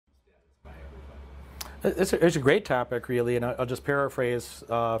It's a great topic, really, and I'll just paraphrase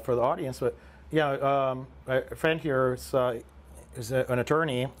for the audience. But yeah, a friend here is an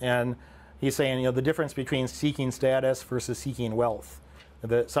attorney, and he's saying, the difference between seeking status versus seeking wealth.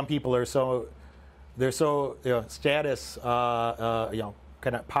 That some people are they're so status,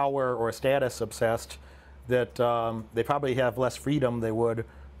 kind of power or status obsessed that they probably have less freedom they would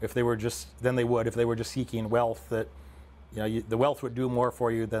if they were just seeking wealth. That the wealth would do more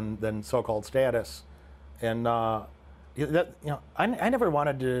for you than so-called status. And I never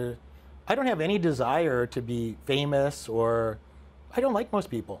wanted to. I don't have any desire to be famous, or I don't like most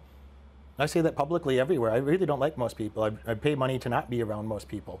people. I say that publicly everywhere. I really don't like most people. I pay money to not be around most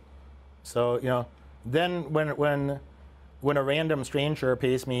people. So then when a random stranger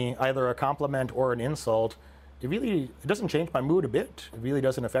pays me either a compliment or an insult, it doesn't change my mood a bit. It really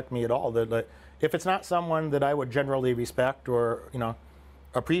doesn't affect me at all. That if it's not someone that I would generally respect or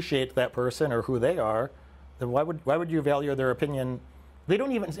appreciate that person or who they are, then why would you value their opinion? They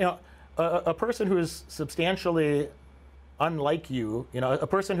don't even a person who is substantially unlike you, a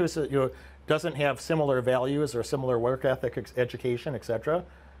person who doesn't have similar values or similar work ethic, education, etc.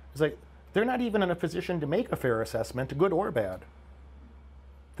 It's like they're not even in a position to make a fair assessment, good or bad.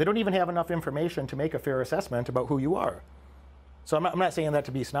 They don't even have enough information to make a fair assessment about who you are. So I'm not saying that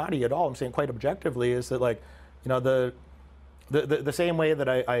to be snotty at all. I'm saying quite objectively is that the same way that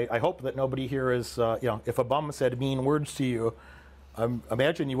I hope that nobody here is, if a bum said mean words to you,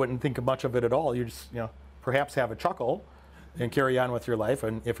 imagine you wouldn't think much of it at all. You just, perhaps have a chuckle and carry on with your life.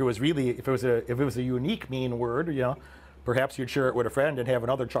 And if it was a unique mean word, perhaps you'd share it with a friend and have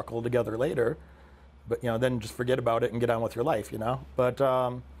another chuckle together later. But then just forget about it and get on with your life. But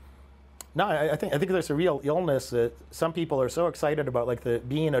no, I think there's a real illness that some people are so excited about,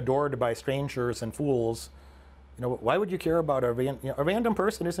 being adored by strangers and fools. Why would you care about a random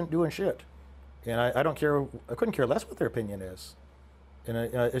person isn't doing shit, and I don't care. I couldn't care less what their opinion is, and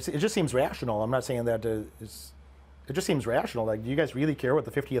it just seems rational. I'm not saying that it just seems rational. Do you guys really care what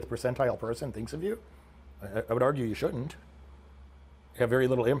the 50th percentile person thinks of you? I would argue you shouldn't. Have very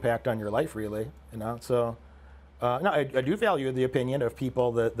little impact on your life, really. So no, I do value the opinion of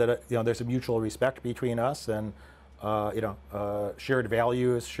people that there's a mutual respect between us, and shared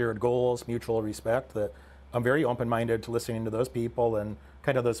values, shared goals, mutual respect. That I'm very open-minded to listening to those people and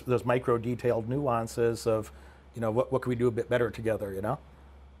kind of those micro-detailed nuances of, what can we do a bit better together,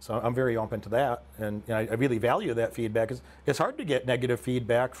 So I'm very open to that, and I really value that feedback. It's hard to get negative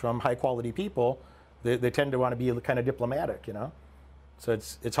feedback from high-quality people. They tend to want to be kind of diplomatic, So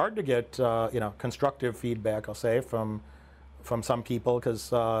it's hard to get constructive feedback, I'll say, from some people, because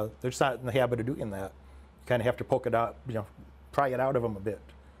they're just not in the habit of doing that. You kind of have to poke it out, pry it out of them a bit.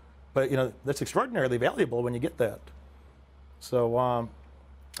 But that's extraordinarily valuable when you get that. So I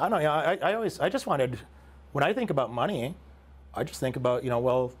don't know. I just wanted, when I think about money, I just think about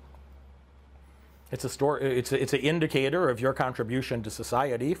well, it's a story. It's an indicator of your contribution to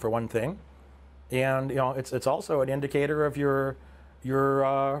society, for one thing, and it's also an indicator of your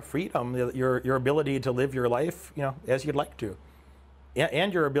freedom, your ability to live your life as you'd like to,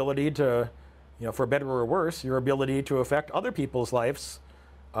 and your ability to for better or worse, your ability to affect other people's lives.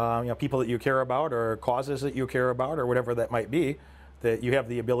 People that you care about, or causes that you care about, or whatever that might be, that you have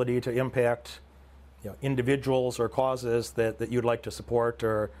the ability to impact, individuals or causes that you'd like to support,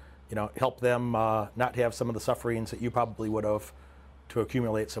 or help them not have some of the sufferings that you probably would have to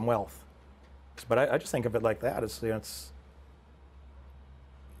accumulate some wealth. But I just think of it like that.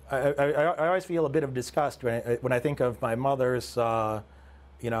 I always feel a bit of disgust when I think of my mother's, I'd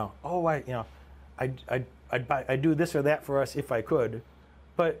do this or that for us if I could.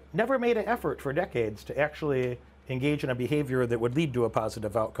 But never made an effort for decades to actually engage in a behavior that would lead to a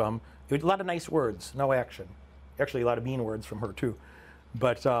positive outcome. It was a lot of nice words, no action. Actually, a lot of mean words from her too.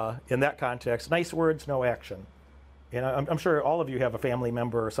 But in that context, nice words, no action. And I'm sure all of you have a family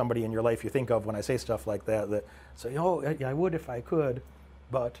member or somebody in your life you think of when I say stuff like that say, I would if I could,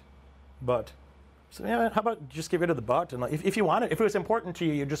 but. So how about just get rid of the but? And if you want it, if it was important to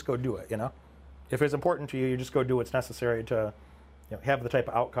you, you just go do it, If it was important to you, you just go do what's necessary to have the type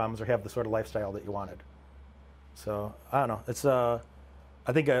of outcomes or have the sort of lifestyle that you wanted. So I don't know. It's I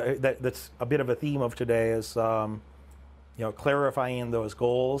think that's a bit of a theme of today is clarifying those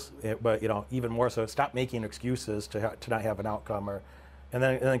goals, but even more so, stop making excuses to not have an outcome, and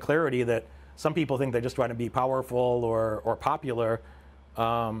then clarity that some people think they just want to be powerful or popular.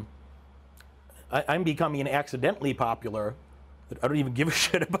 I'm becoming accidentally popular. I don't even give a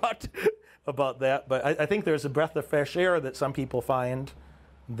shit about that, but I think there's a breath of fresh air that some people find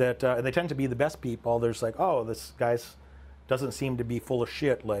that and they tend to be the best people. There's this guy doesn't seem to be full of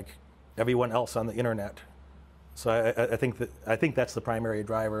shit, everyone else on the internet. So I think that's the primary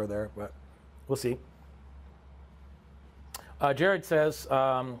driver there, but we'll see. Jared says,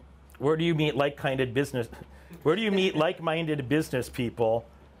 where do you meet like-minded business? Where do you meet like-minded business people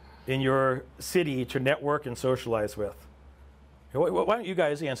in your city to network and socialize with? Why don't you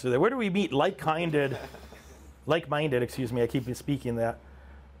guys answer that? Where do we meet like-minded? Excuse me, I keep speaking that.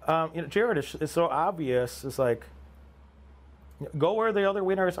 Jared, is so obvious. It's like, go where the other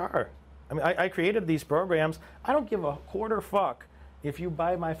winners are. I mean, I created these programs. I don't give a quarter fuck if you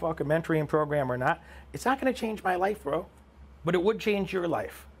buy my fucking mentoring program or not. It's not going to change my life, bro. But it would change your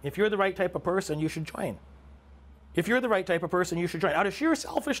life. If you're the right type of person, you should join. If you're the right type of person, you should join. Out of sheer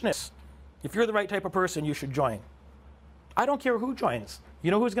selfishness, if you're the right type of person, you should join. I don't care who joins.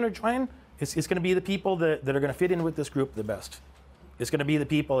 You know who's going to join? It's going to be the people that are going to fit in with this group the best. It's going to be the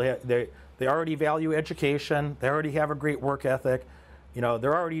people, they already value education. They already have a great work ethic. You know,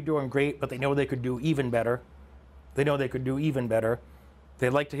 they're already doing great, but they know they could do even better. They know they could do even better. They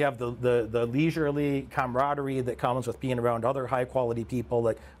like to have the leisurely camaraderie that comes with being around other high quality people,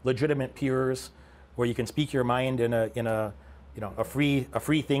 like legitimate peers, where you can speak your mind in a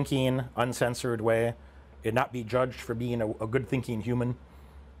free thinking, uncensored way, and not be judged for being a good thinking human.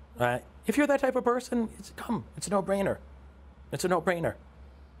 If you're that type of person, come. It's a no-brainer. It's a no-brainer.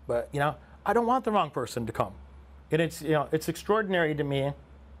 But I don't want the wrong person to come. And it's extraordinary to me.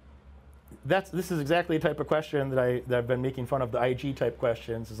 This is exactly the type of question that I've been making fun of, the IG type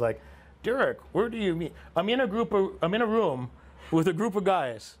questions. It's like, Derek, where do you meet? I'm in a room with a group of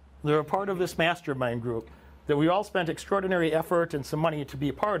guys. They're a part of this mastermind group that we all spent extraordinary effort and some money to be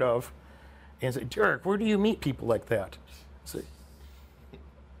a part of. And say, Derek, where do you meet people like that?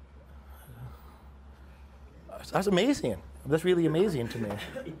 That's amazing. That's really amazing to me.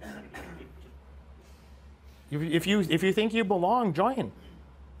 If you think you belong, join.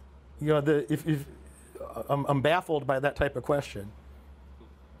 I'm baffled by that type of question.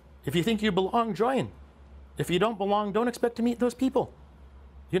 If you think you belong, join. If you don't belong, don't expect to meet those people.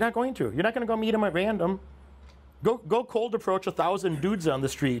 You're not going to. You're not going to go meet them at random. Go cold approach 1,000 dudes on the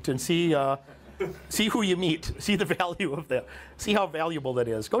street and see who you meet. See the value of that. See how valuable that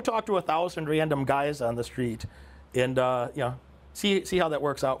is. Go talk to 1,000 random guys on the street, and see how that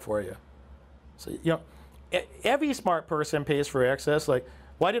works out for you. So every smart person pays for access. Like,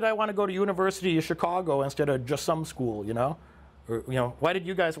 why did I want to go to University of Chicago instead of just some school? Or why did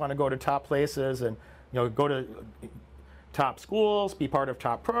you guys want to go to top places and go to top schools, be part of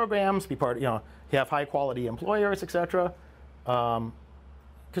top programs, be part have high quality employers, etc.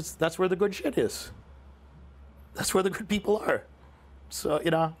 Because that's where the good shit is. That's where the good people are. So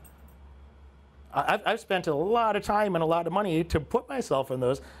I've spent a lot of time and a lot of money to put myself in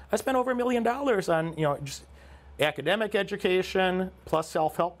those. I spent over $1 million on just academic education plus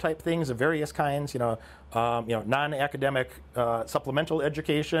self-help type things of various kinds. Non-academic supplemental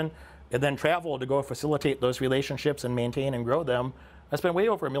education, and then travel to go facilitate those relationships and maintain and grow them. I spent way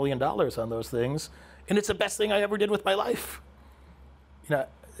over $1 million on those things, and it's the best thing I ever did with my life.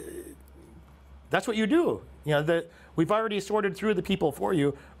 That's what you do. We've already sorted through the people for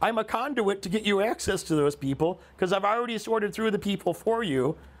you. I'm a conduit to get you access to those people because I've already sorted through the people for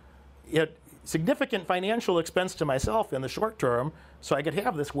you at significant financial expense to myself in the short term, so I could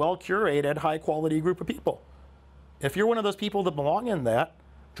have this well-curated, high-quality group of people. If you're one of those people that belong in that,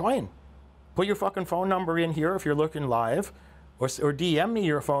 join. Put your fucking phone number in here if you're looking live, or DM me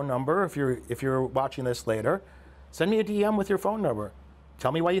your phone number if you're watching this later. Send me a DM with your phone number.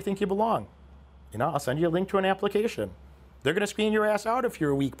 Tell me why you think you belong. I'll send you a link to an application. They're going to screen your ass out if you're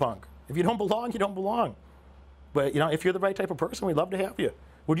a weak punk. If you don't belong, you don't belong. But if you're the right type of person, we'd love to have you.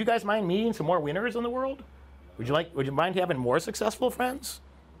 Would you guys mind meeting some more winners in the world? Would you mind having more successful friends?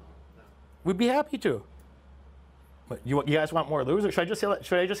 We'd be happy to. But you guys want more losers? Should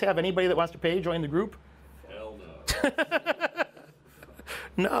I just have anybody that wants to pay join the group? Hell no.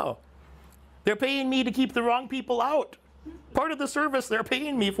 No. They're paying me to keep the wrong people out. Part of the service they're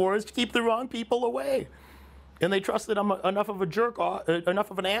paying me for is to keep the wrong people away. And they trust that I'm enough of a jerk,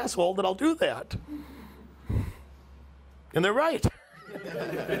 enough of an asshole that I'll do that. And they're right.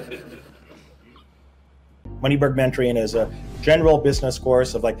 Moneyberg Mentoring is a general business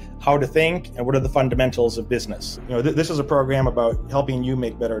course of how to think and what are the fundamentals of business. This is a program about helping you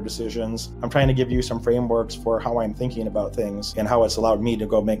make better decisions. I'm trying to give you some frameworks for how I'm thinking about things and how it's allowed me to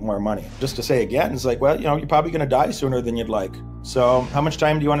go make more money. Just to say again, it's you're probably going to die sooner than you'd like. So how much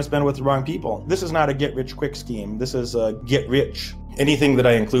time do you want to spend with the wrong people? This is not a get-rich-quick scheme. This is a get-rich. Anything that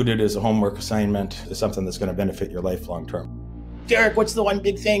I included as a homework assignment is something that's going to benefit your life long term. Derek, what's the one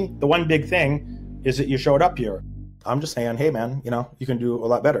big thing? The one big thing is that you showed up here. I'm just saying, hey man, you know, you can do a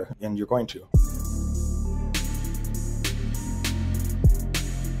lot better, and you're going to.